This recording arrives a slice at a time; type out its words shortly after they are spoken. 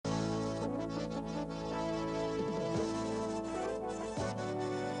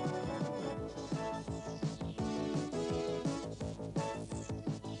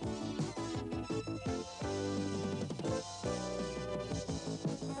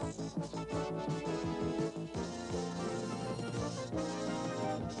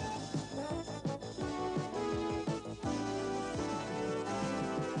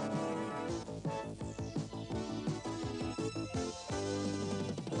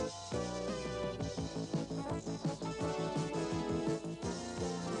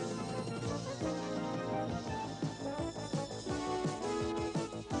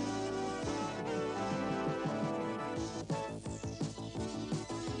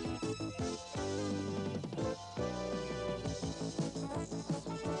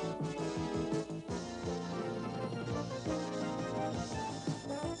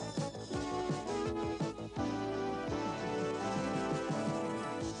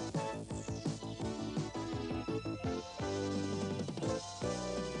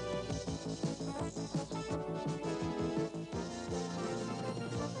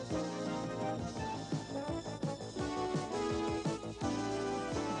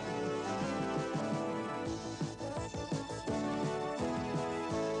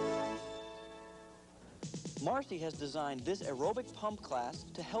Marcy has designed this aerobic pump class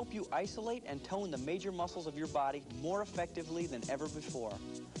to help you isolate and tone the major muscles of your body more effectively than ever before.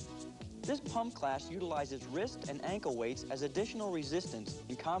 This pump class utilizes wrist and ankle weights as additional resistance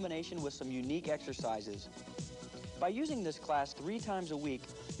in combination with some unique exercises. By using this class 3 times a week,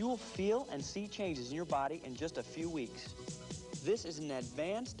 you will feel and see changes in your body in just a few weeks. This is an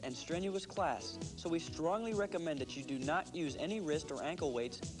advanced and strenuous class, so we strongly recommend that you do not use any wrist or ankle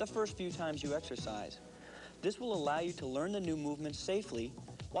weights the first few times you exercise. This will allow you to learn the new movements safely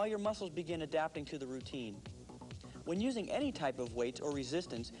while your muscles begin adapting to the routine. When using any type of weights or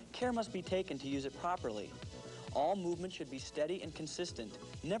resistance, care must be taken to use it properly. All movement should be steady and consistent,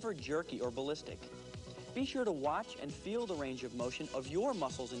 never jerky or ballistic. Be sure to watch and feel the range of motion of your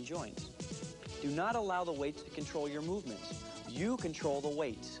muscles and joints. Do not allow the weights to control your movements. You control the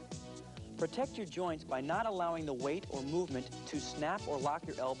weights. Protect your joints by not allowing the weight or movement to snap or lock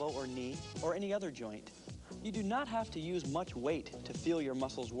your elbow or knee or any other joint. You do not have to use much weight to feel your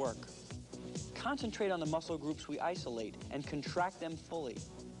muscles work. Concentrate on the muscle groups we isolate and contract them fully.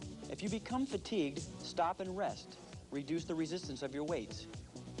 If you become fatigued, stop and rest. Reduce the resistance of your weights.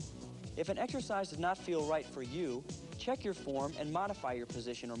 If an exercise does not feel right for you, check your form and modify your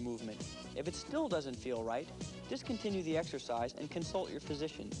position or movement. If it still doesn't feel right, discontinue the exercise and consult your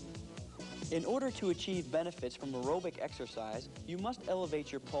physician. In order to achieve benefits from aerobic exercise, you must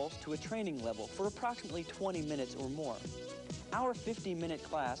elevate your pulse to a training level for approximately 20 minutes or more. Our 50-minute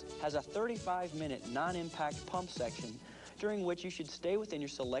class has a 35-minute non-impact pump section during which you should stay within your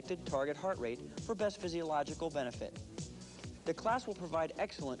selected target heart rate for best physiological benefit. The class will provide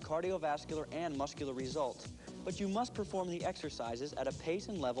excellent cardiovascular and muscular results, but you must perform the exercises at a pace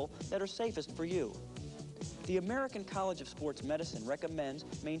and level that are safest for you. The American College of Sports Medicine recommends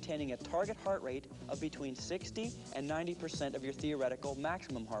maintaining a target heart rate of between 60 and 90% of your theoretical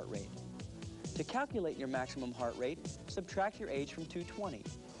maximum heart rate. To calculate your maximum heart rate, subtract your age from 220.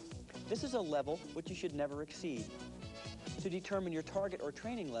 This is a level which you should never exceed. To determine your target or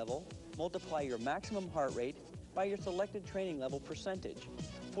training level, multiply your maximum heart rate by your selected training level percentage.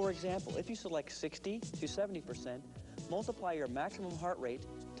 For example, if you select 60 to 70%, multiply your maximum heart rate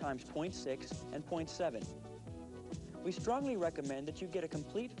times 0.6 and 0.7. We strongly recommend that you get a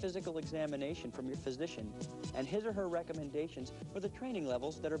complete physical examination from your physician and his or her recommendations for the training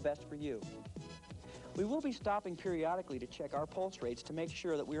levels that are best for you. We will be stopping periodically to check our pulse rates to make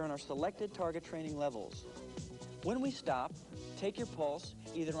sure that we are on our selected target training levels. When we stop, take your pulse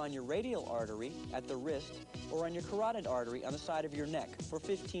either on your radial artery at the wrist or on your carotid artery on the side of your neck for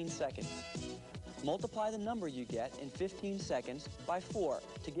 15 seconds. Multiply the number you get in 15 seconds by 4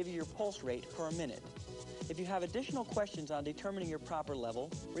 to give you your pulse rate per minute. If you have additional questions on determining your proper level,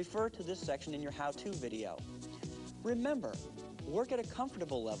 refer to this section in your how-to video. Remember, work at a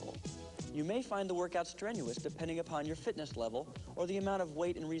comfortable level. You may find the workout strenuous depending upon your fitness level or the amount of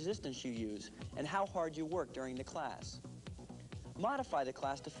weight and resistance you use and how hard you work during the class. Modify the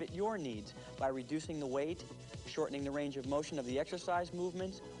class to fit your needs by reducing the weight, shortening the range of motion of the exercise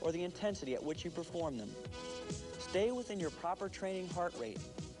movements, or the intensity at which you perform them. Stay within your proper training heart rate.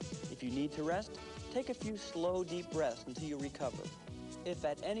 If you need to rest, take a few slow, deep breaths until you recover. If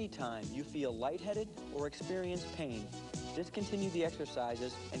at any time you feel lightheaded or experience pain, discontinue the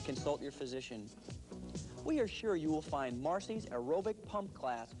exercises and consult your physician. We are sure you will find Marcy's aerobic pump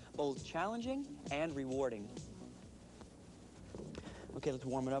class both challenging and rewarding. Okay, let's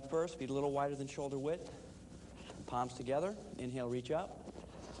warm it up first. Feet a little wider than shoulder width. Palms together. Inhale, reach up.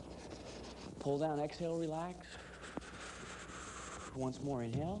 Pull down, exhale, relax. Once more,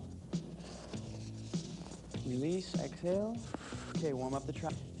 inhale. Release, exhale. Okay, warm up the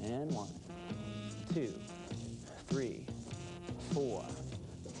trap. And 1, 2, 3, 4,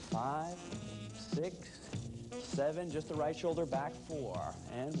 5, 6, 7. Just the right shoulder back. 4.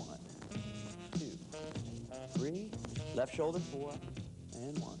 And 1, 2, 3. Left shoulder. 4.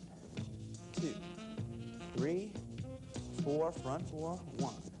 And 1, 2, 3, 4. Front 4.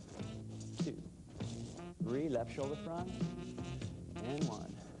 1, 2, 3. Left shoulder front. And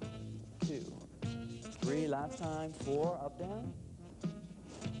 1, 2, 3. Last time. 4. Up, down.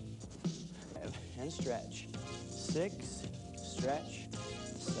 And stretch. 6. Stretch.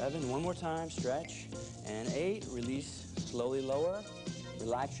 7. One more time. Stretch. And 8. Release. Slowly lower.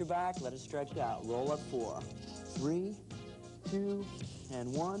 Relax your back. Let it stretch out. Roll up. 4, 3, 2,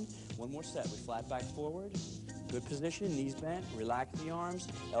 and 1. One more set. We flat back forward. Good position. Knees bent. Relax the arms.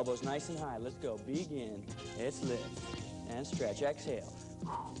 Elbows nice and high. Let's go. Begin. It's lift. And stretch. Exhale.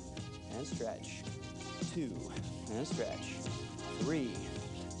 And stretch. 2. And stretch. 3.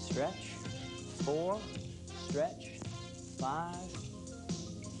 Stretch. 4. Stretch. 5.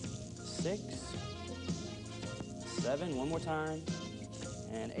 6. 7, one more time.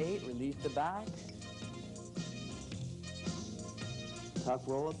 And 8, release the back. Tuck,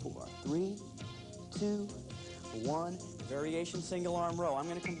 roll at 4. 3, 2, 1. Variation single arm row. I'm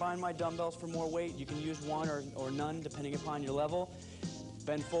going to combine my dumbbells for more weight. You can use one or none depending upon your level.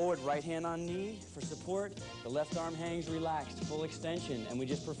 Bend forward, right hand on knee for support. The left arm hangs relaxed, full extension. And we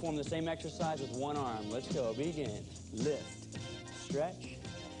just perform the same exercise with one arm. Let's go, begin. Lift, stretch,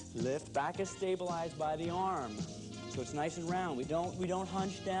 lift. Back is stabilized by the arm. So it's nice and round. We don't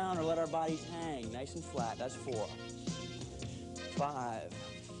hunch down or let our bodies hang. Nice and flat, that's 4. 5,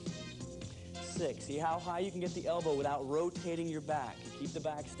 6. See how high you can get the elbow without rotating your back. Keep the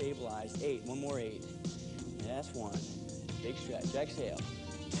back stabilized. 8, one more 8. That's 1. Big stretch. Exhale.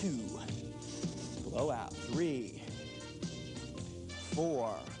 2. Blow out. 3,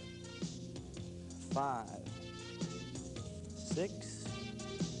 4, 5, 6,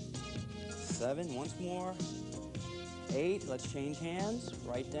 7. Once more. 8. Let's change hands.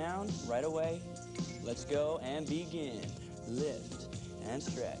 Right down, right away. Let's go and begin. Lift and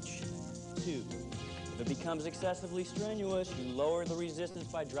stretch. 2. If it becomes excessively strenuous, you lower the resistance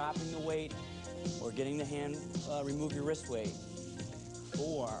by dropping the weight or getting the hand, remove your wrist weight.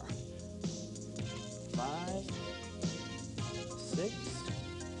 4, 5, 6,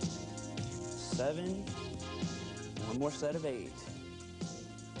 7. One more set of 8.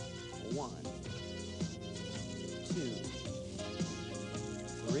 1, 2,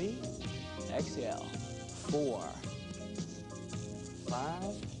 3. Exhale. 4,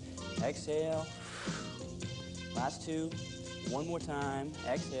 5. Exhale. Last 2. One more time.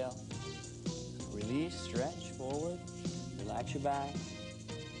 Exhale. Release, stretch, forward. Relax your back.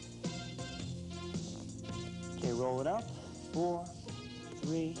 Okay, roll it up. 4,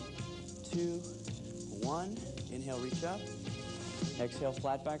 3, 2, 1. Inhale, reach up. Exhale,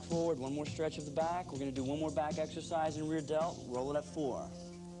 flat back forward. One more stretch of the back. We're going to do one more back exercise in rear delt. Roll it up. 4,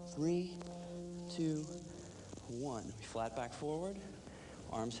 3, 2, 1. We flat back forward.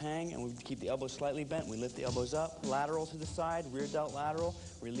 Arms hang, and we keep the elbows slightly bent. We lift the elbows up, lateral to the side, rear delt lateral,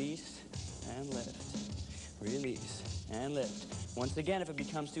 release, and lift. Release, and lift. Once again, if it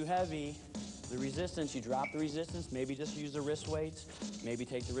becomes too heavy, the resistance, you drop the resistance, maybe just use the wrist weights, maybe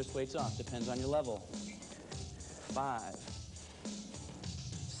take the wrist weights off, depends on your level. 5,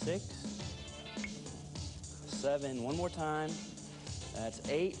 6, 7, one more time. That's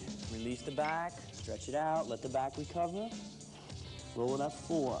 8, release the back, stretch it out, let the back recover. Roll it up.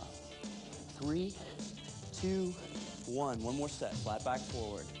 4, 3, 2, 1. One more set. Flat back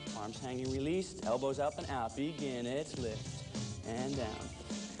forward. Arms hanging released. Elbows up and out. Begin. It's lift and down.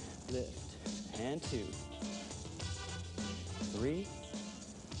 Lift and 2, 3,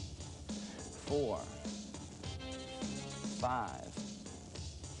 4, 5,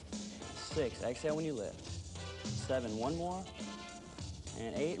 6. Exhale when you lift. 7. One more.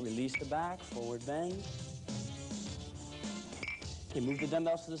 And 8. Release the back. Forward bend. Okay, move the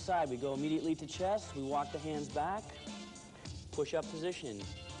dumbbells to the side. We go immediately to chest. We walk the hands back. Push-up position,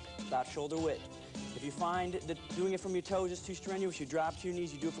 about shoulder width. If you find that doing it from your toes is too strenuous, you drop to your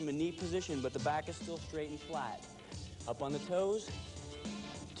knees. You do it from a knee position, but the back is still straight and flat. Up on the toes,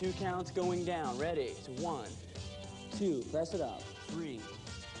 2 counts going down. Ready? So 1, 2, press it up. 3,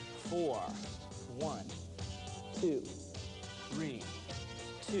 4, 1, 2, 3,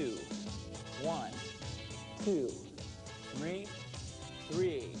 2, 1, 2, 3,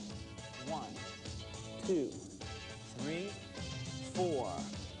 3, 1, 2, 3, 4,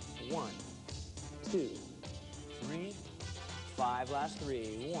 1, 2, 3, 5, last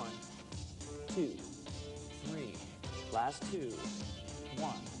 3, 1, 2, 3, last 2,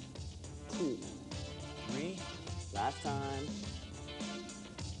 1, 2, 3, last time.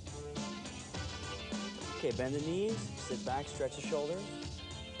 Okay, bend the knees, sit back, stretch the shoulders.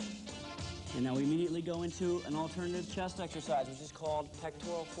 And now we immediately go into an alternative chest exercise, which is called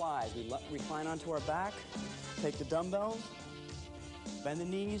pectoral flies. We recline onto our back, take the dumbbells, bend the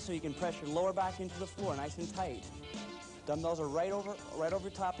knees so you can press your lower back into the floor, nice and tight. Dumbbells are right over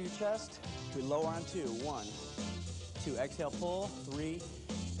top of your chest. We lower on 2. 1, 2. Exhale, pull. 3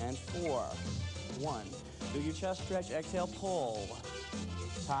 and 4. 1. Do your chest stretch. Exhale, pull.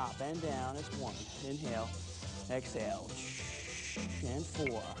 Top and down. It's 1. Inhale. Exhale. And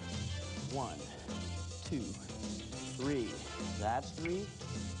 4. 1, 2, 3. That's 3.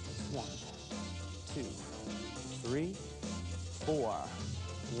 It's 1, 2, 3, 4.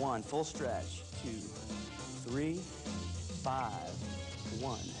 1. Full stretch. 2, 3, 5.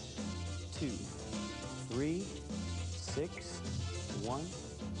 1, 2, 3, 6. 1,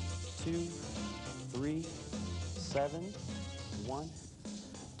 2, 3, 7. 1,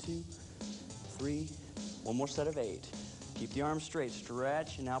 2, 3, One more set of 8. Keep the arms straight,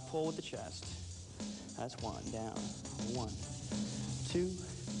 stretch, and now pull with the chest. That's 1, down. 1, 2,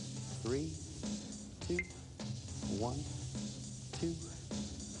 3, 2, 1, 2,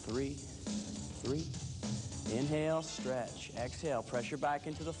 3, 3. Inhale, stretch. Exhale, press your back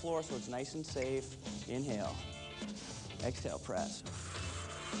into the floor so it's nice and safe. Inhale. Exhale, press.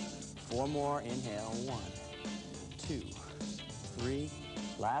 4 more, inhale. 1, 2, 3.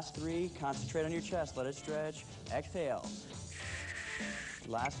 Last 3, concentrate on your chest, let it stretch. Exhale.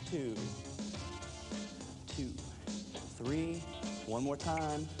 Last 2, 2, 3. One more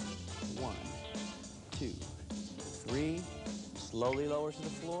time. 1, 2, 3. Slowly lower to the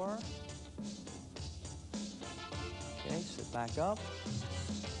floor. Okay, sit back up.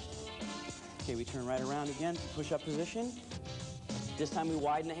 Okay, we turn right around again to push-up position. This time we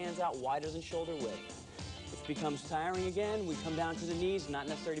widen the hands out wider than shoulder width. If it becomes tiring again, we come down to the knees, not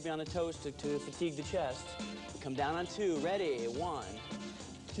necessarily to be on the toes to fatigue the chest. We come down on 2, ready, 1,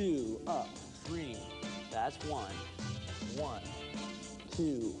 2, up, 3, that's 1, 1,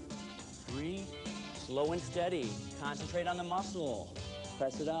 2, 3, slow and steady, concentrate on the muscle,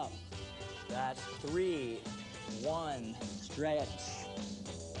 press it up, that's 3, 1, stretch,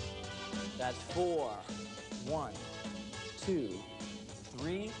 that's 4, 1, 2,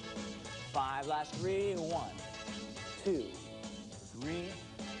 3, 5, last 3, 1, 2, 3,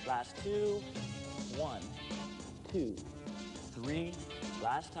 last 2, 1, 2, 3,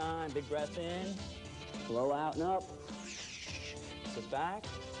 last time, big breath in, blow out and up, sit back,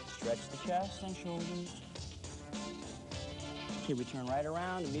 stretch the chest and shoulders. Okay, we turn right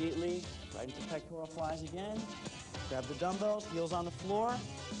around immediately, right into pectoral flies again. Grab the dumbbells, heels on the floor,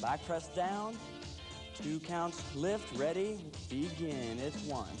 back press down, 2 counts, lift, ready, begin. It's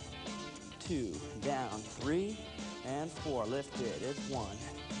 1, 2, down, 3, and 4, lifted. It's 1,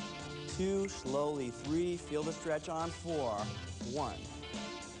 2, slowly, 3, feel the stretch on 4, 1,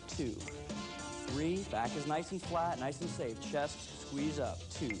 2, 3, back is nice and flat, nice and safe, chest squeeze up,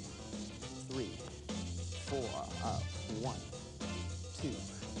 2, 3, 4, up, 1, 2,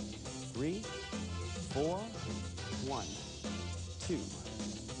 3, 4, 1, 2,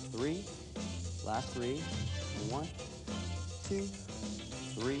 3, last 3, 1, 2,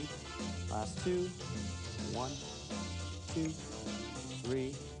 3, last 2, 1, 2,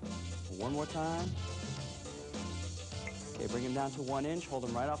 3, one more time. Okay, bring him down to 1 inch, hold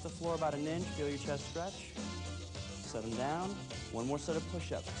him right off the floor about 1 inch, feel your chest stretch, set him down, one more set of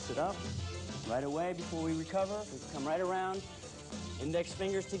push-ups, sit up, right away before we recover, we come right around, index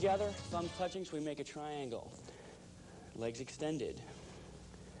fingers together, thumbs touching so we make a triangle, legs extended.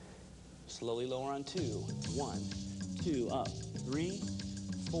 Slowly lower on 2. 1, 2, up. 3,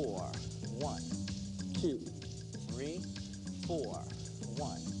 4, 1, 2, 3, 4,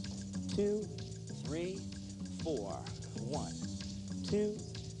 1, 2, 3, 4, 1, 2,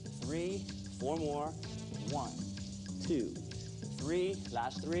 3, 4 more. 1, 2, 3,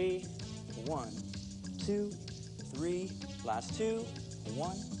 last 3, 1, 2, 3, last 2,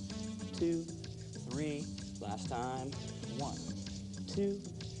 1, 2, 3, last time, 1, 2,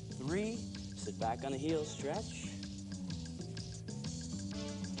 3, sit back on the heels, stretch.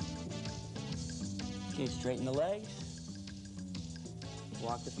 Okay, straighten the legs.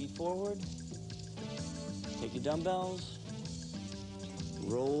 Walk the feet forward. Take your dumbbells.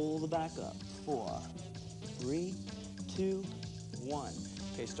 Roll the back up. 4, 3, 2, 1.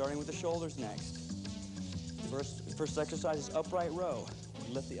 Okay, starting with the shoulders next. First exercise is upright row.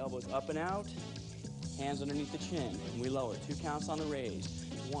 Lift the elbows up and out. Hands underneath the chin. And we lower. 2 counts on the raise.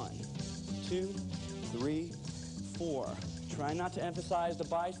 1, 2, 3, 4. Try not to emphasize the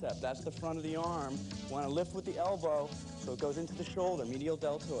bicep. That's the front of the arm. You want to lift with the elbow so it goes into the shoulder, medial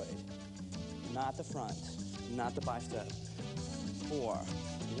deltoid. Not the front, not the bicep. 4,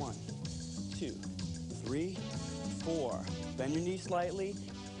 1, 2, 3, 4. Bend your knee slightly.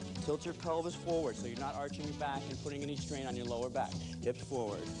 Tilt your pelvis forward so you're not arching your back and putting any strain on your lower back. Hips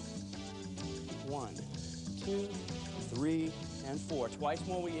forward. 1, 2, 3, and 4. Twice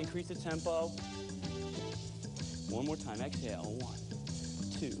more, we increase the tempo. One more time, exhale. 1,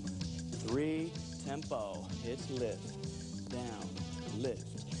 2, 3, tempo. It's lift, down, lift.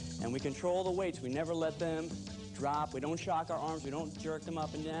 And we control the weights. We never let them drop. We don't shock our arms. We don't jerk them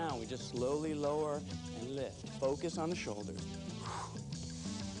up and down. We just slowly lower and lift. Focus on the shoulders.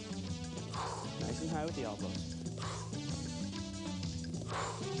 Nice and high with the elbows.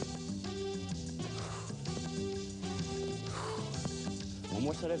 One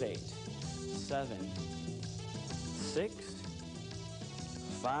more set of 8, 7, 6,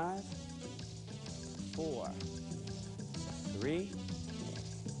 5, 4, 3,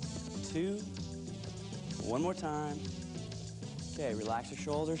 2, One more time. Okay, relax your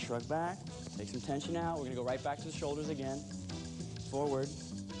shoulders, shrug back, take some tension out. We're gonna go right back to the shoulders again. Forward.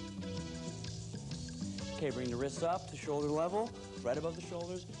 Okay, bring the wrists up to shoulder level, right above the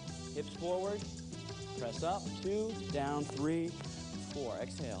shoulders, hips forward, press up, 2, down, 3, 4.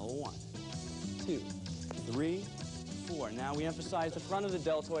 Exhale, 1, 2, 3, 4. Now we emphasize the front of the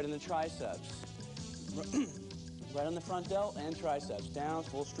deltoid and the triceps. Right on the front delt and triceps. Down,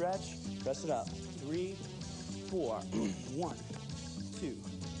 full stretch, press it up. 3, 4. 1, 2,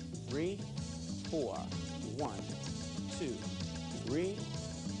 3, 4. 1, 2, 3,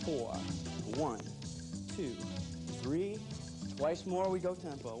 4. 1, 2, 3. Twice more, we go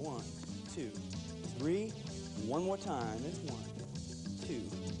tempo. 1, 2, 3. One more time. It's 1, 2,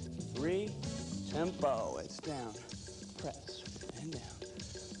 3. Tempo. It's down. Press and down.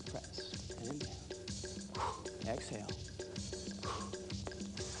 Press and down. Exhale.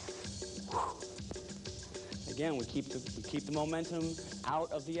 Again, we keep the momentum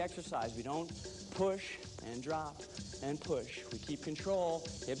out of the exercise. We don't push and drop and push. We keep control.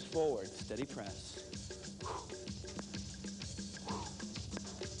 Hips forward. Steady press.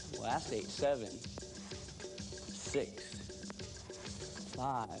 Last 8, 7, 6,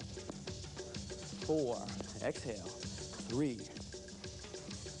 5, 4. Exhale. 3,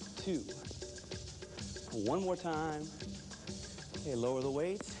 2. One more time. Okay, lower the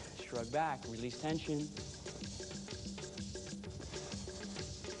weights. Shrug back. Release tension.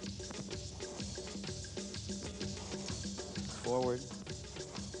 Forward.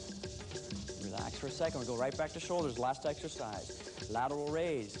 Relax for a second. We'll go right back to shoulders. Last exercise. Lateral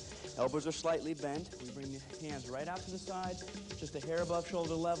raise. Elbows are slightly bent. We bring the hands right out to the sides, just a hair above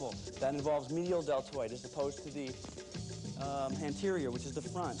shoulder level. That involves medial deltoid as opposed to the anterior, which is the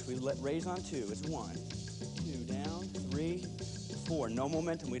front. We raise on 2. It's 1, 2, down, 3, 4. No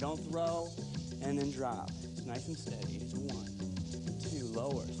momentum. We don't throw and then drop. It's nice and steady. It's 1, 2,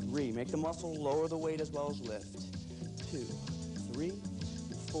 lower, 3. Make the muscle lower the weight as well as lift. 2, 3,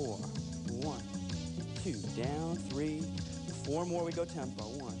 4. 1, 2, down, 3, 4 more. We go tempo.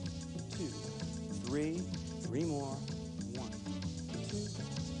 1, 2, 3, 3 more. 1, 2,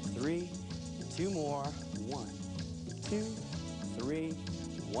 3, 2 more. 1, 2, 3,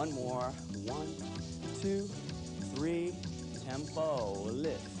 1 more. 1, 2, 3. Tempo.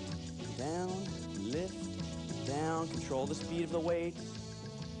 Lift, down, lift, down. Control the speed of the weights.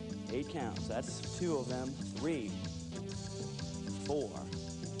 8 counts. That's 2 of them. 3, 4,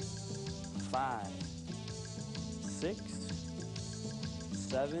 5, 6,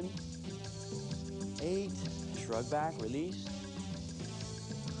 7, 8. Shrug back, release.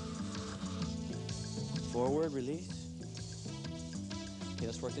 Forward, release. Okay,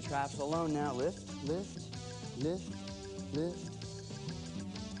 let's work the traps alone now. Lift, lift, lift, lift.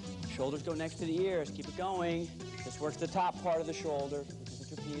 Shoulders go next to the ears. Keep it going. This works the top part of the shoulder, which is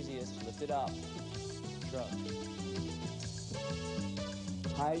the trapezius. Lift it up. Shrug.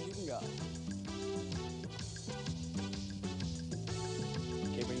 High as you can go.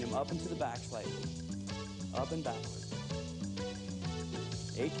 Okay, bring them up and to the back slightly. Up and backward.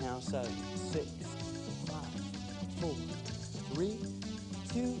 8 counts. 7, 6, 5, 4, 3,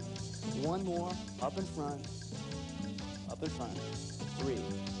 2, 1 more. Up in front. Up in front. 3,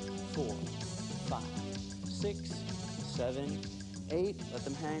 4, 5, 6, 7, 8. Let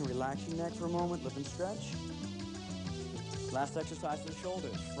them hang. Relax your neck for a moment. Let them stretch. Last exercise for the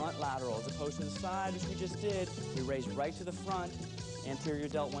shoulders. Front lateral as opposed to the side, which we just did. We raise right to the front. Anterior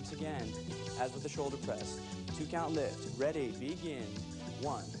delt once again, as with the shoulder press. 2 count lift. Ready, begin.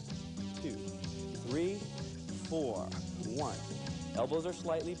 1, 2, 3, 4. 1. Elbows are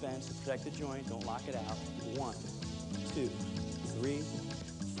slightly bent, so protect the joint. Don't lock it out. 1, 2, 3,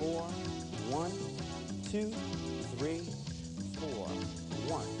 4. 1, 2, 3, 4.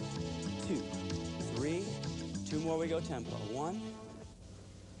 1, 2, 3. 2 more, we go tempo. 1.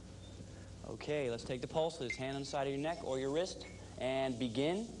 Okay, let's take the pulses. Hand on the side of your neck or your wrist, and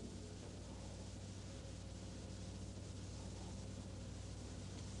begin.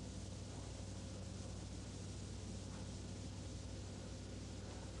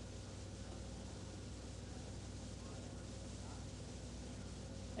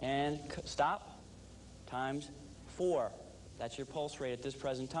 And stop. Times 4. That's your pulse rate at this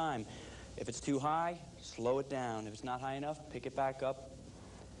present time. If it's too high, slow it down. If it's not high enough, pick it back up.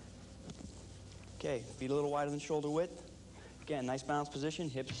 Okay, feet a little wider than shoulder width. Again, nice balanced position,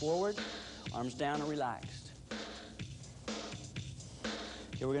 hips forward, arms down and relaxed.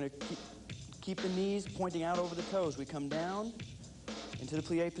 Okay, we're going to keep the knees pointing out over the toes. We come down into the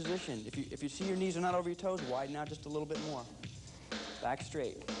plie position. If you see your knees are not over your toes, widen out just a little bit more. back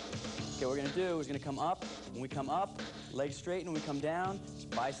straight. Okay, what we're gonna do is gonna come up. When we come up, legs straight, and when we come down, it's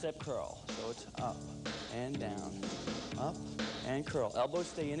bicep curl. So it's up and down, up and curl. Elbows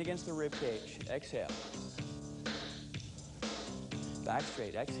stay in against the rib cage. Exhale. Back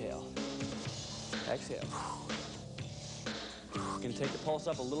straight, exhale. Exhale. We're gonna take the pulse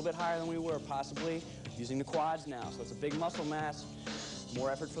up a little bit higher than we were, possibly using the quads now. So it's a big muscle mass,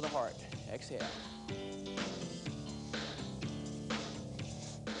 more effort for the heart. Exhale.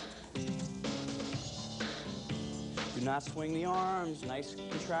 Do not swing the arms. Nice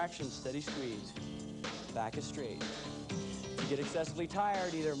contraction, steady squeeze. Back is straight. If you get excessively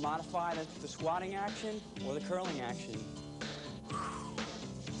tired, either modify the squatting action or the curling action.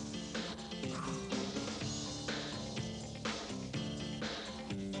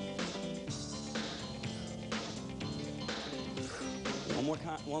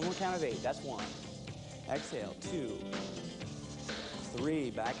 One more count of 8. That's 1. Exhale. 2, 3.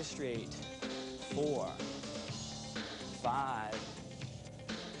 Back is straight. 4, 5,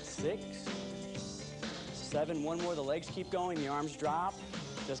 6, 7. One more. The legs keep going. The arms drop.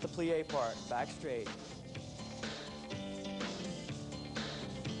 Just the plie part. Back straight.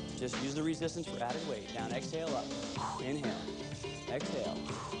 Just use the resistance for added weight. Down. Exhale. Up. Inhale. Exhale.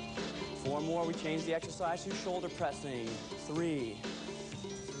 4 more. We change the exercise to shoulder pressing. 3,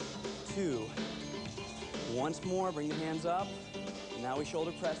 2. Once more, bring the hands up. Now we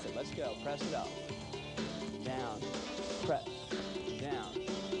shoulder press it. Let's go. Press it up. Down, press, down,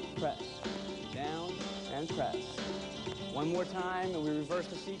 press, down, and press. One more time, and we reverse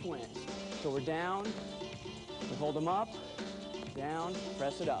the sequence. So we're down, we hold them up, down,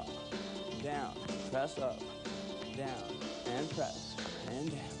 press it up, down, press up, down, and press, and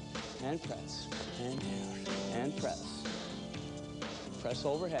down, and press, and down, and press. Press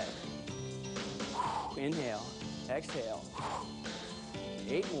overhead. Inhale, exhale.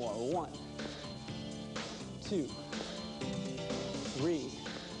 8 more. 1, 2, 3,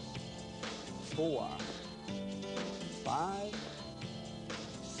 4, 5,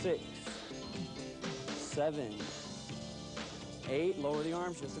 6, 7, 8. Lower the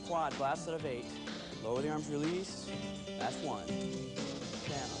arms, just the quads. Last set of 8. Lower the arms, release. That's 1.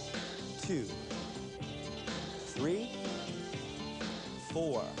 Down. 2, 3,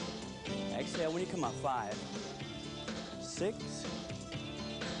 4. Exhale when you come up. 5, 6,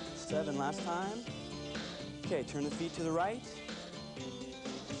 7. Last time. Okay, turn the feet to the right.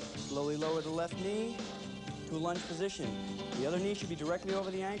 Slowly lower the left knee to a lunge position. The other knee should be directly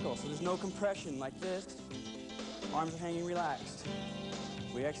over the ankle, so there's no compression like this. Arms are hanging relaxed.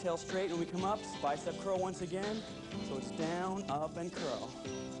 We exhale straight when we come up. Bicep curl once again. So it's down, up, and curl.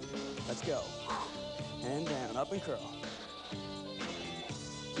 Let's go. And down, up, and curl.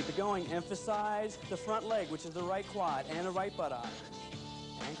 Keep it going. Emphasize the front leg, which is the right quad, and the right buttock.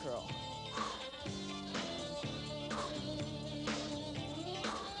 And curl.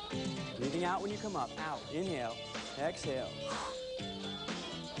 Breathing out when you come up. Out. Inhale. Exhale.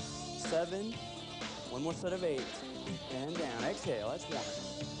 7. One more set of 8. And down. Exhale. That's 1,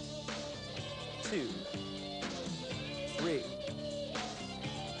 2, 3,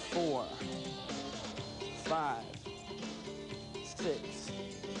 4, 5, 6,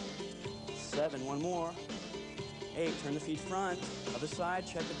 7. One more. 8. Turn the feet front. Other side.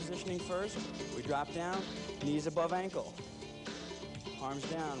 Check the positioning first. We drop down. Knees above ankle. Arms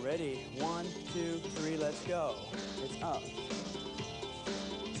down. Ready. 1, 2, 3. Let's go. It's up.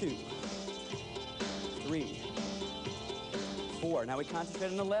 2, 3, 4. Now we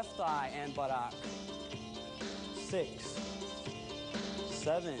concentrate on the left thigh and buttock. 6,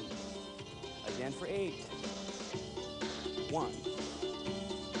 7. Again for 8. 1,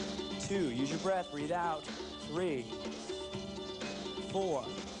 2. Use your breath. Breathe out. 3, 4,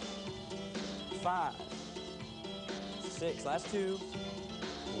 5, 6. Last 2.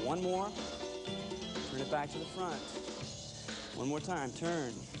 One more. Turn it back to the front. One more time.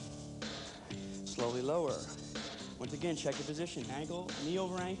 Turn. Slowly lower. Once again, check your position. Ankle, knee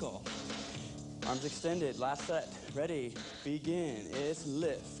over ankle. Arms extended. Last set. Ready. Begin. It's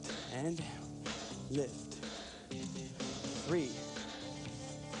lift and down. Lift. 3,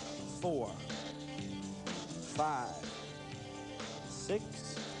 4, 5, 6,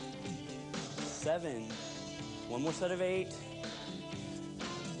 7. One more set of 8.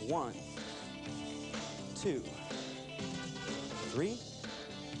 1, 2, 3,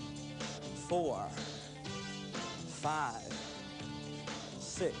 4, 5,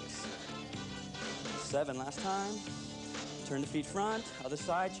 6, 7. Last time. Turn the feet front. Other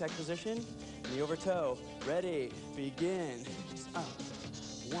side. Check position. Knee over toe. Ready. Begin. Up.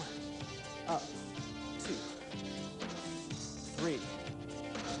 1. Up. 2. 3.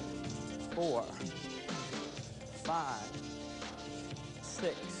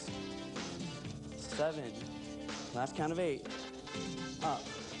 Last count of 8. Up.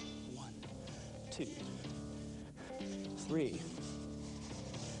 1, 2, 3,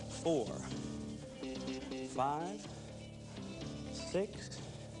 4, 5, 6,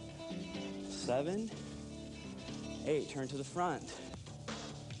 7, 8. Turn to the front.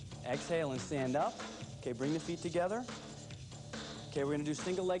 Exhale and stand up. Okay, bring the feet together. Okay, we're gonna do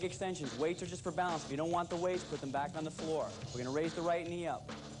single leg extensions. Weights are just for balance. If you don't want the weights, put them back on the floor. We're gonna raise the right knee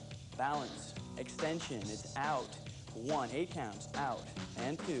up. Balance, extension, it's out. 1, 8 counts, out,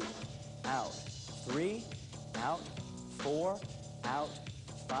 and 2, out. 3, out, 4, out,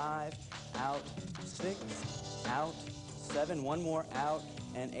 5, out, 6, out, 7, one more, out,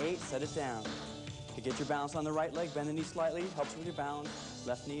 and 8, set it down. Okay, get your balance on the right leg, bend the knee slightly, helps with your balance.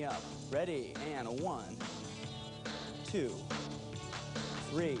 Left knee up. Ready, and 1, 2,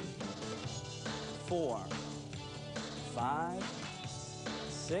 3, 4, 5,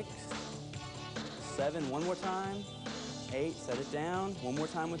 6, 7, one more time, 8, set it down, one more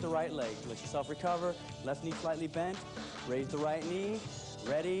time with the right leg. Let yourself recover, left knee slightly bent, raise the right knee,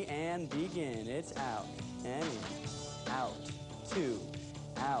 ready, and begin. It's out, and in, out, 2,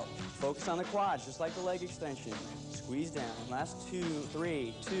 out. Focus on the quads, just like the leg extension. Squeeze down, last 2,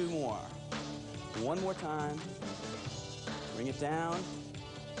 3, 2 more. One more time, bring it down,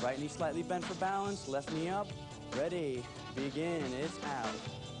 right knee slightly bent for balance, left knee up, ready, begin, it's out.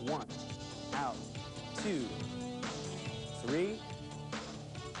 1, out, 2, 3,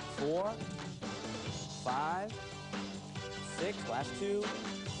 4, 5, 6, last 2,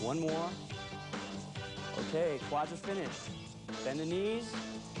 one more. Okay, quads are finished. Bend the knees,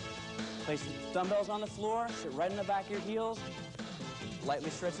 place the dumbbells on the floor, sit right in the back of your heels,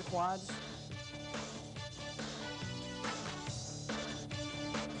 lightly stretch the quads.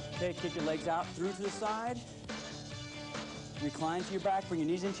 Okay, kick your legs out through to the side. Recline to your back, bring your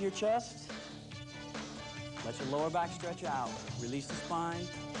knees into your chest. Let your lower back stretch out. Release the spine.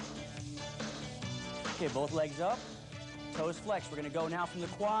 Okay, both legs up, toes flexed. We're gonna go now from the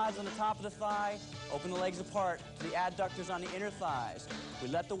quads on the top of the thigh, open the legs apart to the adductors on the inner thighs. We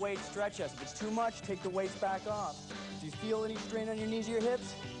let the weight stretch us. If it's too much, take the weights back off. If you feel any strain on your knees or your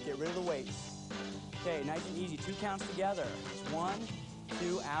hips, get rid of the weights. Okay, nice and easy, 2 counts together. It's 1,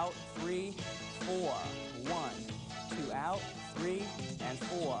 2, out, 3, 4. 1, 2, out, 3, and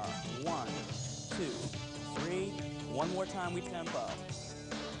 4. 1, 2, 3. One more time, we tempo.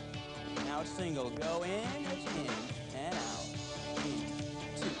 Now it's single. Go in, and out.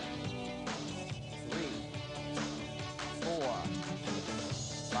 2, 3, 4,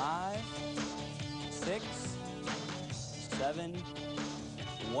 5, 6, 7.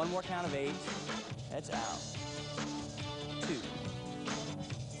 One more count of 8. That's out. 2,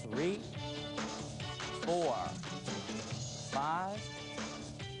 3, 4, 5,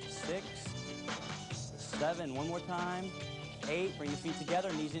 6, 7. One more time. 8. Bring the feet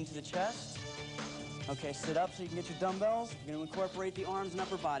together, knees into the chest. Okay, sit up so you can get your dumbbells. We're going to incorporate the arms and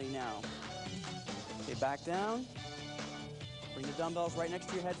upper body now. Okay, back down. Bring the dumbbells right next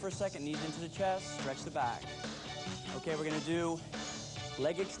to your head for a second. Knees into the chest, stretch the back. Okay, we're going to do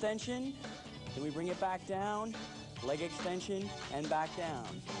leg extension. Then we bring it back down, leg extension, and back down.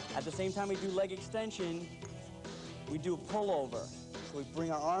 At the same time we do leg extension, we do a pullover. So we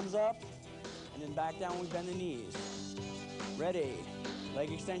bring our arms up, and then back down when we bend the knees. Ready?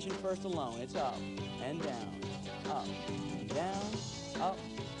 Leg extension first alone. It's up and down, up, down, up,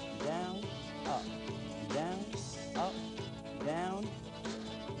 down, up, down, up, down.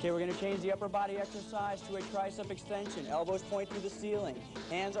 Okay, we're going to change the upper body exercise to a tricep extension. Elbows point through the ceiling.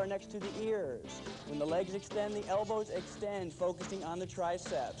 Hands are next to the ears. When the legs extend, the elbows extend, focusing on the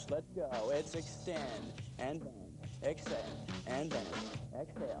triceps. Let's go. It's extend and bend. Extend and bend.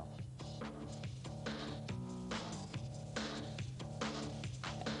 Exhale.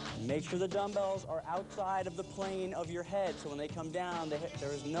 Make sure the dumbbells are outside of the plane of your head, so when they come down,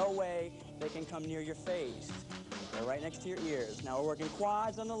 there is no way they can come near your face. They're right next to your ears. Now we're working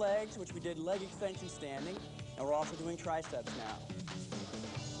quads on the legs, which we did leg extension standing, and we're also doing triceps now.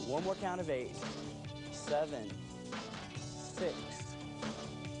 One more count of 8. 7, 6,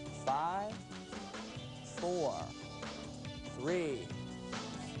 5, 4, 3,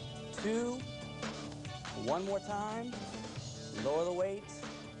 2. One more time. Lower the weights.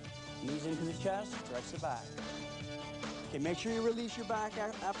 Knees into the chest, stretch the back. Okay, make sure you release your back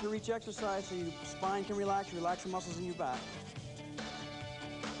after each exercise so your spine can relax your muscles in your back.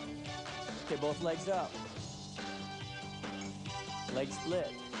 Okay, both legs up. Legs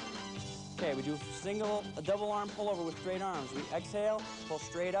split. Okay, we do a double arm pullover with straight arms. We exhale, pull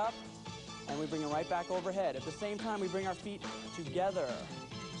straight up, and we bring it right back overhead. At the same time, we bring our feet together.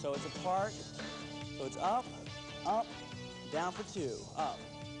 So it's apart, so it's up, up, down for 2, up,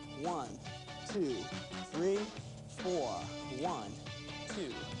 1, 2, 3, 4, 1,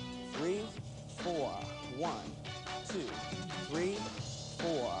 2, 3, 4, 1, 2, 3,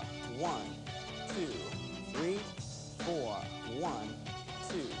 4, 1, 2, 3, 4, 1,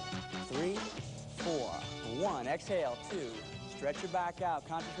 2, 3, 4, 1. Exhale, 2. Stretch your back out.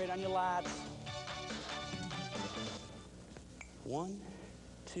 Concentrate on your lats. 1,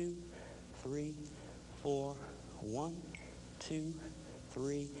 2, 3, 4, 1, 2,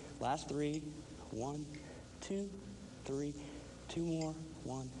 3. Last 3. 1, 2, 3. 2 more.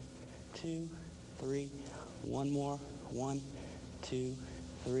 1, 2, 3. 1 more. 1, 2,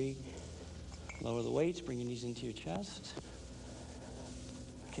 3. Lower the weights. Bring your knees into your chest.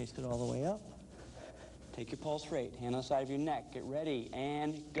 Okay, sit all the way up. Take your pulse rate. Hand on the side of your neck. Get ready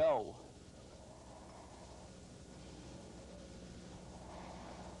and go.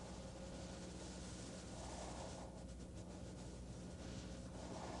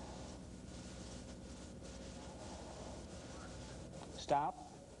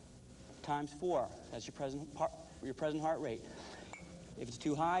 Stop. Times 4. That's your present heart rate. If it's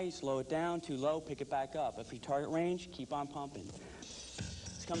too high, slow it down. Too low, pick it back up. If your target range, keep on pumping.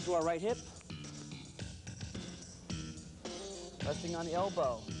 Let's come to our right hip. Resting on the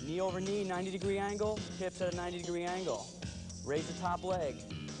elbow. Knee over knee, 90-degree angle. Hips at a 90-degree angle. Raise the top leg.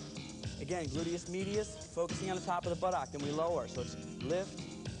 Again, gluteus medius, focusing on the top of the buttock. Then we lower. So it's lift,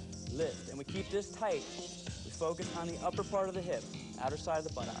 lift. And we keep this tight. We focus on the upper part of the hip, outer side of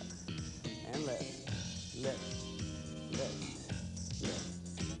the buttock. And lift, lift, lift, lift.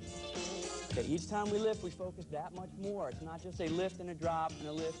 Okay, each time we lift, we focus that much more. It's not just a lift and a drop and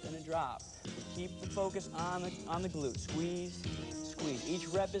a lift and a drop. We keep the focus on the glute. Squeeze, squeeze. Each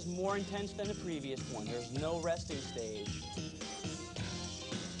rep is more intense than the previous one. There's no resting stage.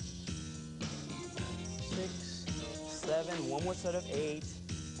 6, 7, one more set of 8,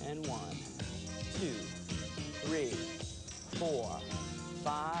 and 1, 2, 3, 4,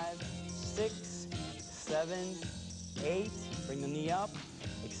 5, 6, 7, 8. Bring the knee up,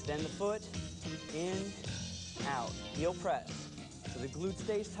 extend the foot, in, out. Heel press. So the glute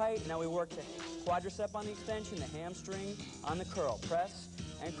stays tight. Now we work the quadricep on the extension, the hamstring on the curl. Press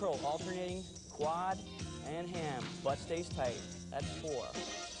and curl, alternating quad and ham. Butt stays tight. That's 4.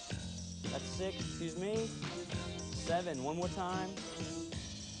 That's 6, excuse me. 7, one more time.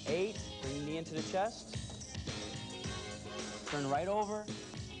 8, bring the knee into the chest. Turn right over.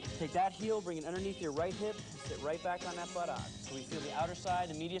 Take that heel, bring it underneath your right hip, sit right back on that buttock. So we feel the outer side,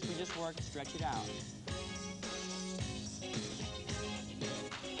 the medius we just worked, stretch it out.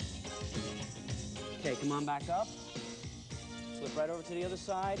 Okay, come on back up. Flip right over to the other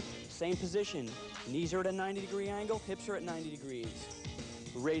side. Same position. Knees are at a 90-degree angle, hips are at 90 degrees.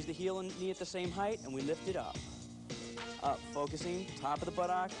 We raise the heel and knee at the same height, and we lift it up. Up, focusing, top of the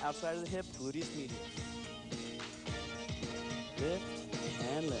buttock, outside of the hip, gluteus medius. Lift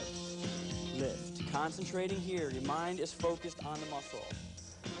and lift. Lift. Concentrating here. Your mind is focused on the muscle.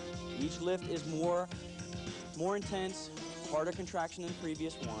 Each lift is more intense, harder contraction than the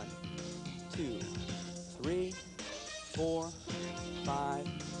previous one. 2, 3, 4, 5,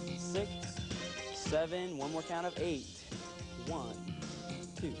 6, 7. One more count of 8. 1,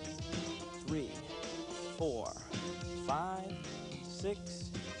 2, 3, 4, 5,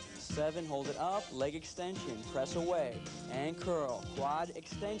 6, 7. Hold it up. Leg extension. Press away. And curl. Quad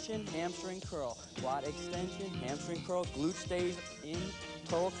extension, hamstring curl. Quad extension, hamstring curl. Glute stays in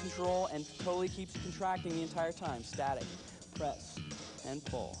total control and totally keeps contracting the entire time. Static. Press and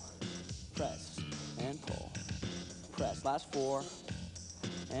pull. Press and pull. Press. Last 4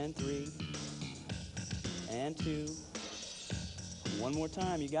 and 3 and 2. One more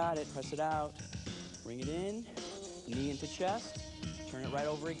time. You got it. Press it out. Bring it in. Knee into chest. Turn it right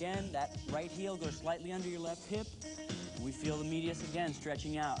over again. That right heel goes slightly under your left hip. We feel the medius again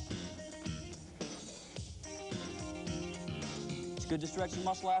stretching out. It's good to stretch the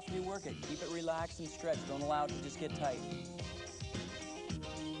muscle after you work it. Keep it relaxed and stretched. Don't allow it to just get tight.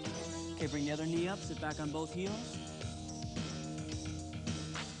 Okay, bring the other knee up. Sit back on both heels.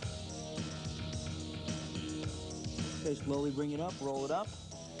 Okay, slowly bring it up, roll it up.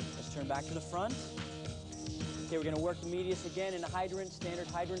 Let's turn back to the front. Okay, we're going to work the medius again in a standard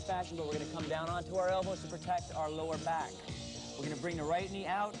hydrant fashion, but we're going to come down onto our elbows to protect our lower back. We're going to bring the right knee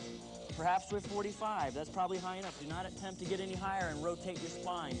out, perhaps to a 45. That's probably high enough. Do not attempt to get any higher and rotate your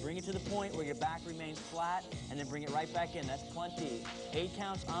spine. Bring it to the point where your back remains flat, and then bring it right back in. That's plenty. 8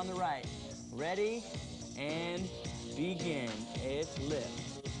 counts on the right. Ready, and begin. It's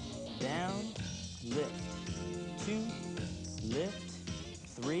lift. Down, lift. 2, lift.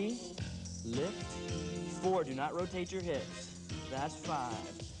 3, lift. 4, do not rotate your hips. That's 5,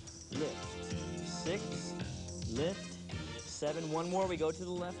 lift. 6, lift. 7, one more, we go to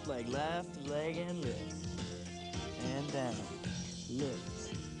the left leg and lift. And down,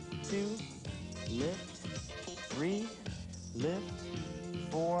 lift. 2, lift. 3, lift.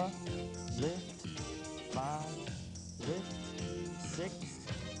 4, lift. 5, lift. 6,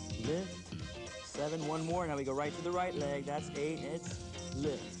 lift. 7, one more, now we go right to the right leg, that's 8, it's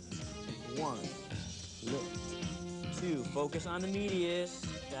lift. 1, lift. 2, focus on the medius,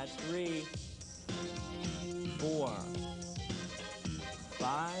 that's 3, 4,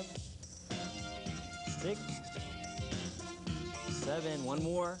 5, 6, 7, one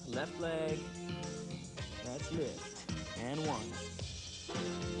more, left leg, that's lift, and 1,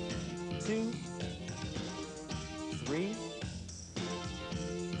 2, 3,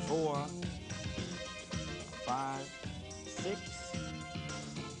 4, 5, 6,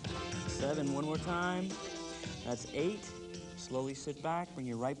 7, one more time, that's 8, slowly sit back, bring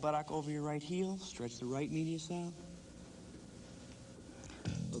your right buttock over your right heel, stretch the right medius out.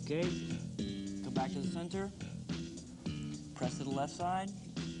 Okay, come back to the center, press to the left side,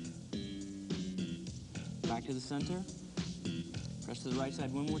 back to the center, press to the right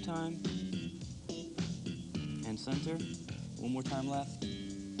side one more time, and center, one more time left,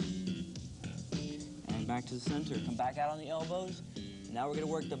 and back to the center. Come back out on the elbows. Now we're going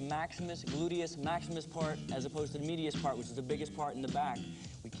to work the maximus, gluteus maximus part as opposed to the medius part, which is the biggest part in the back.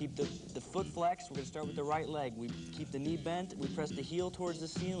 We keep the foot flexed. We're going to start with the right leg. We keep the knee bent. We press the heel towards the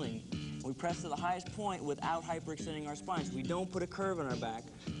ceiling. We press to the highest point without hyperextending our spine. So we don't put a curve on our back.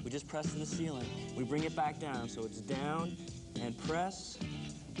 We just press to the ceiling. We bring it back down. So it's down and press,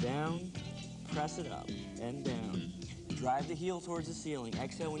 down, press it up, and down. Drive the heel towards the ceiling.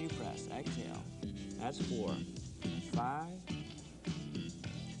 Exhale when you press. Exhale. That's 4, 5,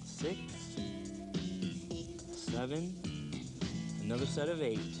 6, 7, another set of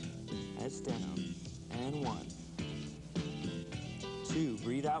 8. That's down. And 1, 2,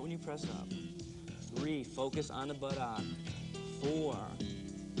 breathe out when you press up. 3, focus on the buttock. 4,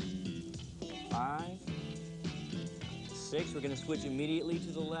 5, 6, we're going to switch immediately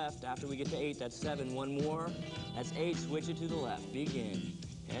to the left after we get to 8. That's 7, one more. That's 8, switch it to the left. Begin.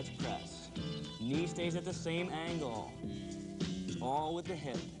 Let's press. Knee stays at the same angle. It's all with the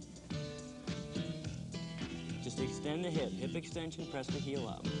hip. Just extend the hip. Hip extension, press the heel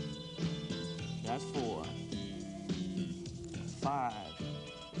up. That's 4, 5,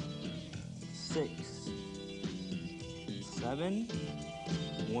 6, 7,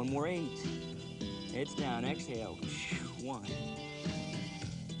 one more 8. It's down, exhale. 1,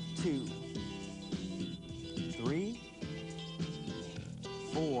 2, 3,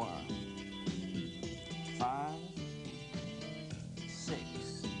 4, 5, 6,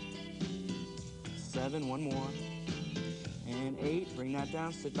 7, one more, and 8. Bring that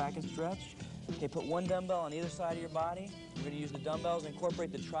down, sit back and stretch. Okay, put one dumbbell on either side of your body. We're going to use the dumbbells and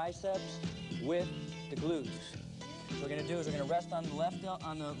incorporate the triceps with the glutes. What we're going to do is we're going to rest on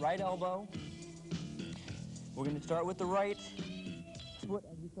the right elbow. We're going to start with the right foot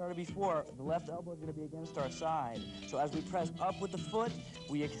as we started before. The left elbow is going to be against our side. So as we press up with the foot,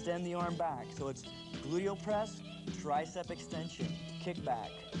 we extend the arm back. So it's gluteal press, tricep extension, kick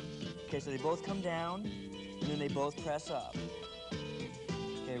back. Okay, so they both come down, and then they both press up.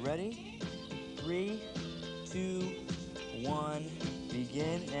 Okay, ready? 3, 2, 1,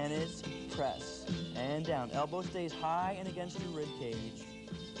 begin, and it's press. And down. Elbow stays high and against your rib cage.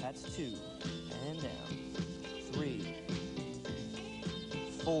 That's 2. And down. 3,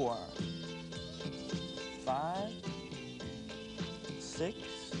 4, 5, 6,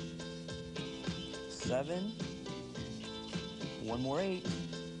 7, one more 8.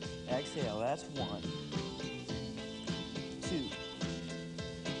 Exhale, that's 1, 2,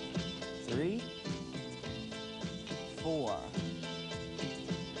 3, 4,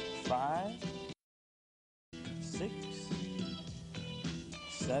 5, 6,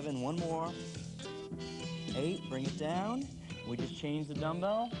 7, one more, 8, bring it down. We just change the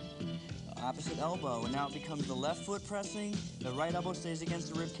dumbbell, opposite elbow, and now it becomes the left foot pressing, the right elbow stays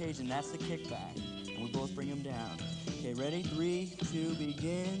against the rib cage, and that's the kickback. And we both bring them down. Okay, ready? 3, 2,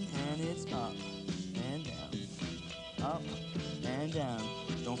 begin, and it's up and down, up and down.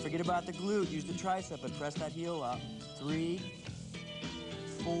 Don't forget about the glute. Use the tricep and press that heel up. 3,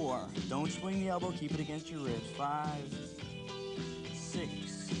 4. Don't swing the elbow. Keep it against your ribs. 5, 6,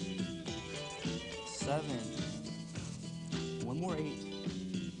 7. One more 8.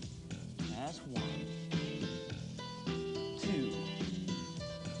 That's 1, 2,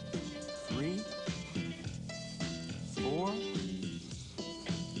 3, 4,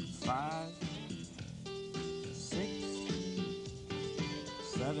 5,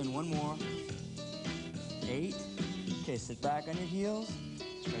 7, one more. 8. Okay, sit back on your heels.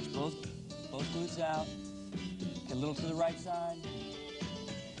 Stretch both glutes out. Okay, a little to the right side.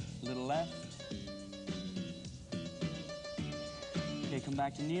 A little left. Okay, come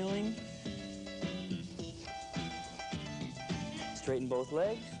back to kneeling. Straighten both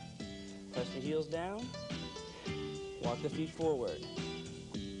legs. Press the heels down. Walk the feet forward.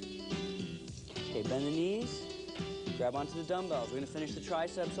 Okay, bend the knees. Grab onto the dumbbells. We're going to finish the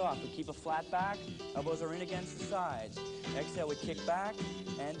triceps off. We keep a flat back. Elbows are in against the sides. Exhale, we kick back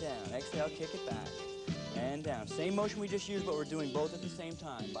and down. Exhale, kick it back and down. Same motion we just used, but we're doing both at the same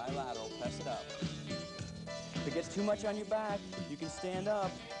time. Bilateral. Press it up. If it gets too much on your back, you can stand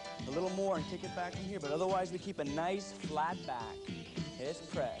up a little more and kick it back from here. But otherwise, we keep a nice flat back. It's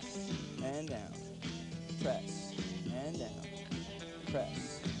press and down. Press and down.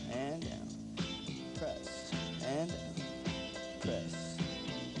 Press and down. Press and down. Press.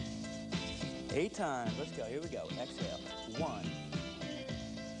 8 times. Let's go. Here we go. Exhale. 1,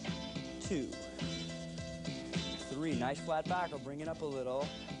 2, 3. Nice flat back. Or bring it up a little.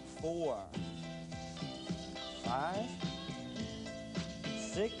 4, 5,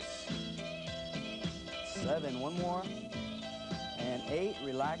 6, 7. One more. And 8.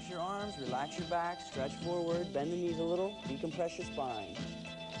 Relax your arms. Relax your back. Stretch forward. Bend the knees a little. Decompress your spine.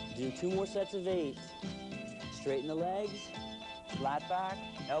 Do 2 more sets of 8. Straighten the legs. Flat back.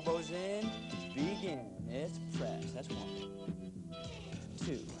 Elbows in. Begin. It's press. That's 1,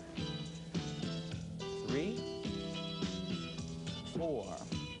 2, 3, 4,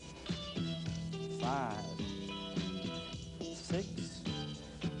 5, 6,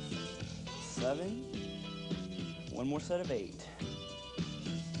 7. One more set of 8.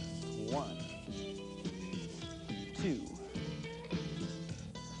 1, 2,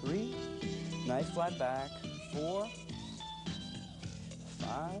 3. Nice flat back. 4,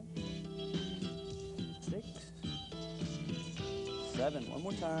 5, 6, 7. One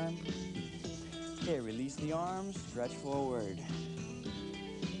more time. Okay, release the arms, stretch forward.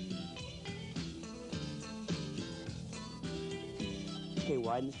 Okay,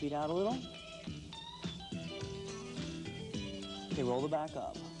 widen the feet out a little. Okay, roll the back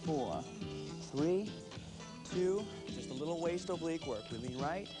up. 4, 3, 2, just a little waist oblique work. We lean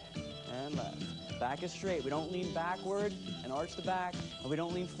right and left. Back is straight. We don't lean backward and arch the back, and we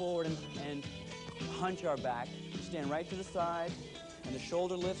don't lean forward and hunch our back. We stand right to the side, and the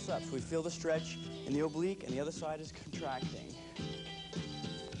shoulder lifts up, so we feel the stretch in the oblique, and the other side is contracting.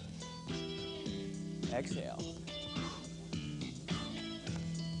 Exhale.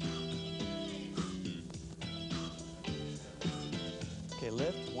 Okay,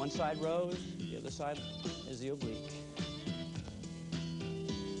 lift. One side rose, the other side is the oblique.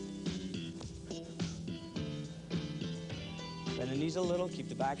 Bend the knees a little, keep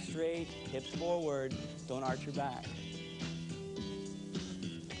the back straight, hips forward, don't arch your back.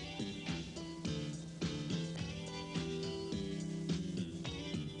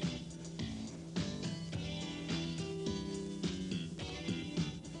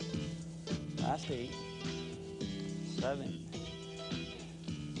 Last 8, 7,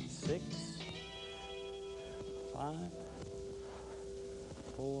 6, 5,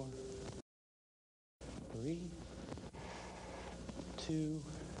 4, 3, 2,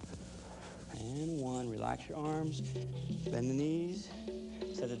 and 1. Relax your arms, bend the knees,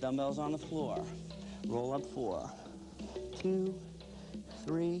 set the dumbbells on the floor. Roll up 4, 2,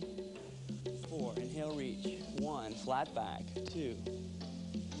 3, 4. Inhale, reach. 1, flat back. 2,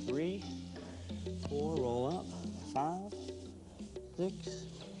 3, 4, roll up. 5, 6,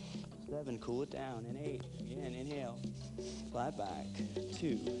 7, cool it down. And 8, again, inhale, flat back.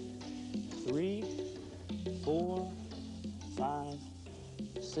 2, 3, 4, 5,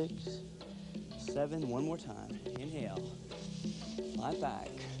 6, 7, one more time. Inhale, flat back.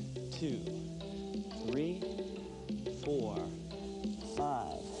 2, 3, 4,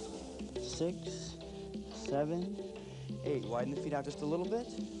 5, 6, 7, 8. Widen the feet out just a little bit.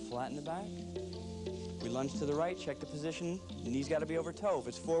 Flatten the back. We lunge to the right, check the position. The knee's got to be over toe. If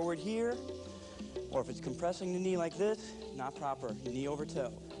it's forward here, or if it's compressing the knee like this, not proper. Knee over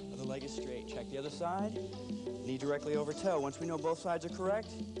toe. Other leg is straight. Check the other side. Knee directly over toe. Once we know both sides are correct,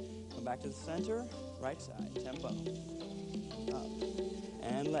 come back to the center. Right side. Tempo. Up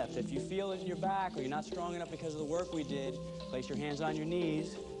and left. If you feel it in your back or you're not strong enough because of the work we did, place your hands on your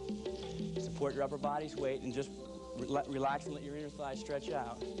knees. Support your upper body's weight and just relax and let your inner thighs stretch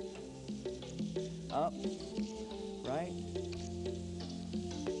out. Up, right.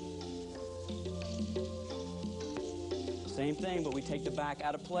 Same thing, but we take the back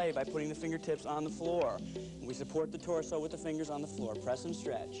out of play by putting the fingertips on the floor. We support the torso with the fingers on the floor. Press and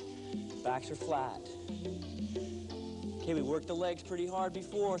stretch. Backs are flat. Okay, we worked the legs pretty hard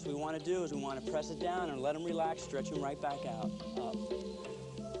before, so what we want to do is we want to press it down and let them relax, stretch them right back out. Up.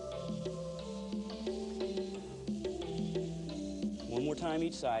 One more time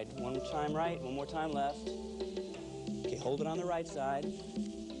each side. One more time right, one more time left. Okay, hold it on the right side.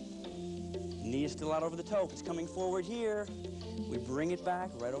 Knee is still out over the toe. It's coming forward here. We bring it back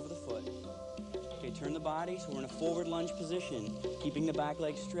right over the foot. Okay, turn the body so we're in a forward lunge position, keeping the back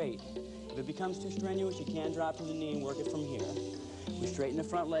leg straight. If it becomes too strenuous, you can drop to the knee and work it from here. We straighten the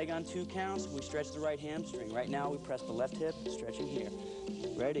front leg on 2 counts. We stretch the right hamstring. Right now, we press the left hip, stretching here.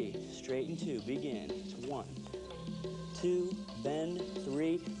 Ready, straighten 2, begin. It's 1, 2, bend,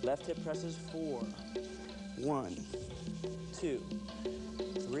 3, left hip presses 4. 1, 2,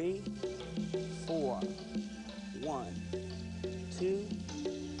 3, 4. 1, 2,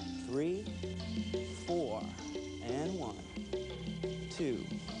 3, 4. And 1, 2,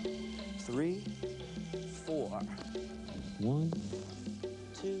 3, 4. 1,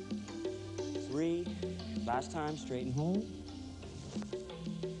 2, 3. Last time, straighten hold.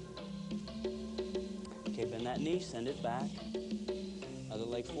 Okay, bend that knee, send it back. Other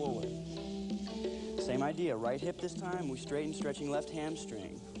leg forward. Same idea, right hip this time. We straighten, stretching left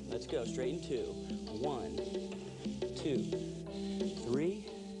hamstring. Let's go, straighten 2. 1, 2, 3,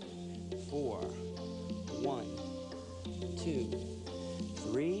 4. 1, 2,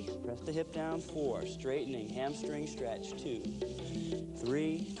 3. Press the hip down, 4. Straightening, hamstring stretch, 2,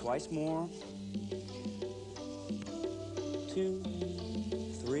 3. Twice more. 2,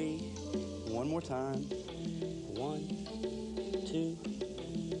 3. One more time. 1, 2,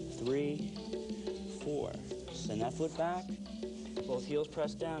 3, 4. Send that foot back. Both heels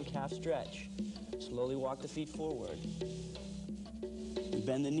pressed down, calf stretch. Slowly walk the feet forward. We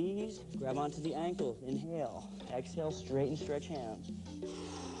bend the knees, grab onto the ankles. Inhale. Exhale, straighten, stretch hands.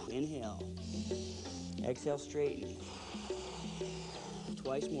 Inhale. Exhale, straighten.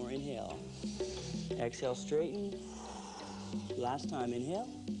 Twice more, inhale. Exhale, straighten. Last time, inhale.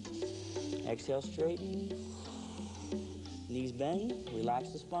 Exhale, straighten. Knees bend, relax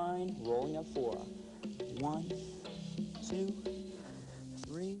the spine, rolling up 4. 1, 2,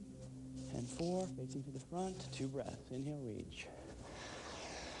 3, and 4. Facing to the front, 2 breaths. Inhale, reach.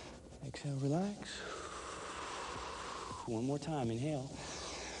 Exhale, relax. One more time, inhale.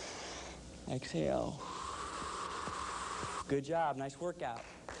 Exhale. Good job, nice workout.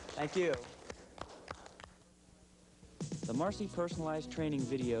 Thank you. The Marcy Personalized Training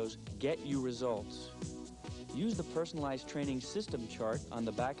videos get you results. Use the Personalized Training System chart on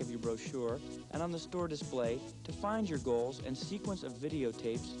the back of your brochure and on the store display to find your goals and sequence of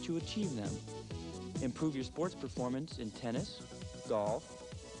videotapes to achieve them. Improve your sports performance in tennis, golf,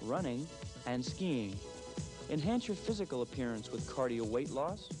 running, and skiing. Enhance your physical appearance with cardio weight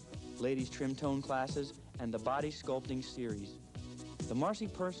loss, ladies trim tone classes, and the body sculpting series. The Marcy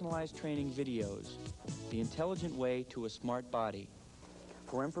Personalized Training videos, the intelligent way to a smart body.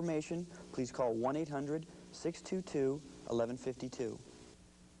 For information, please call 1-800-622-1152.